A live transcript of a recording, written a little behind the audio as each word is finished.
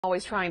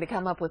Always trying to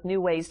come up with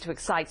new ways to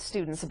excite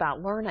students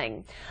about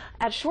learning.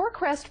 At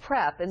Shorecrest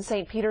Prep in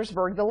St.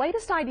 Petersburg, the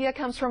latest idea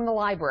comes from the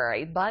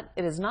library, but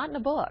it is not in a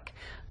book.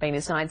 Bay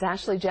News 9's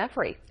Ashley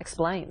Jeffrey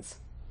explains.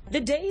 The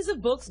days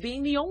of books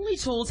being the only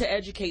tool to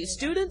educate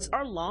students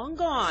are long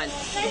gone.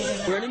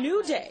 We're in a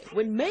new day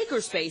when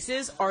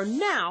makerspaces are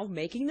now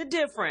making the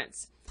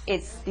difference.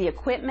 It's the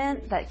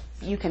equipment that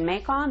you can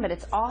make on, but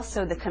it's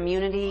also the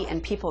community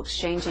and people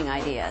exchanging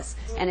ideas.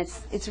 And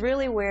it's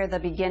really where the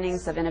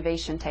beginnings of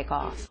innovation take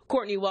off.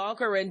 Courtney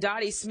and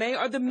Dottie Smay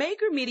are the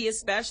maker media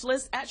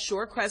specialists at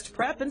Shorecrest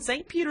Prep in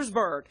St.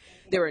 Petersburg.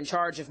 They're in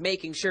charge of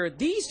making sure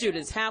these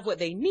students have what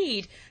they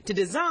need to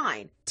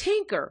design,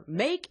 tinker,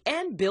 make,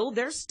 and build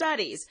their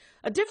studies.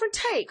 A different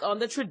take on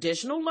the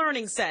traditional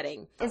learning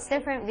setting. It's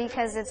different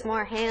because it's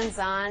more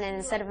hands-on, and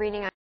instead of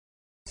reading a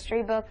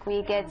history book,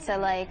 we get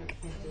to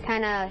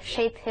kind of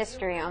shape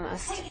history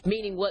almost.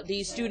 Meaning what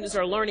these students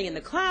are learning in the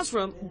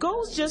classroom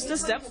goes just a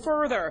step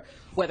further,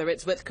 whether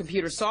it's with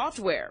computer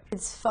software.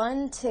 It's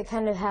fun to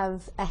kind of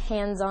have a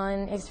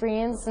hands-on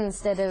experience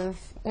instead of,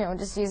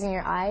 just using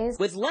your eyes.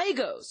 With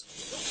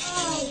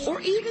Legos, or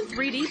even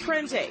 3D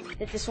printing.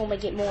 That this will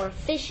make it more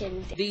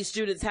efficient. These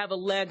students have a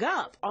leg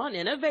up on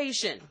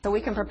innovation. So we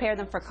can prepare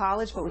them for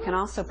college, but we can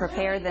also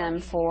prepare them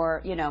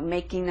for,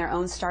 making their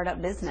own startup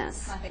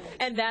business.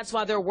 And that's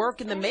why their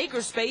work in the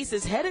Makerspace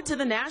is headed to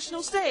the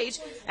national stage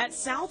at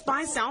South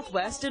by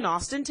Southwest in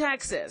Austin,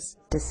 Texas.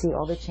 To see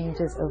all the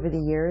changes over the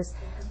years,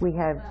 we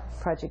have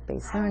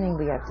project-based learning,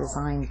 we have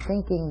design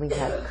thinking, we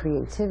have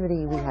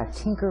creativity, we have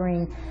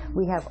tinkering,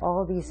 we have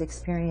all these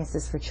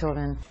experiences for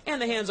children.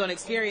 And the hands-on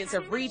experience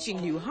of reaching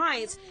new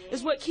heights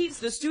is what keeps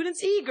the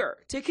students eager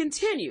to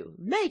continue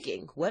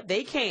making what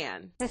they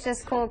can. It's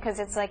just cool because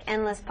it's like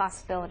endless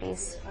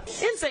possibilities.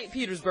 In St.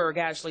 Petersburg,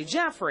 Ashley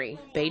Jeffrey,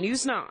 Bay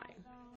News 9.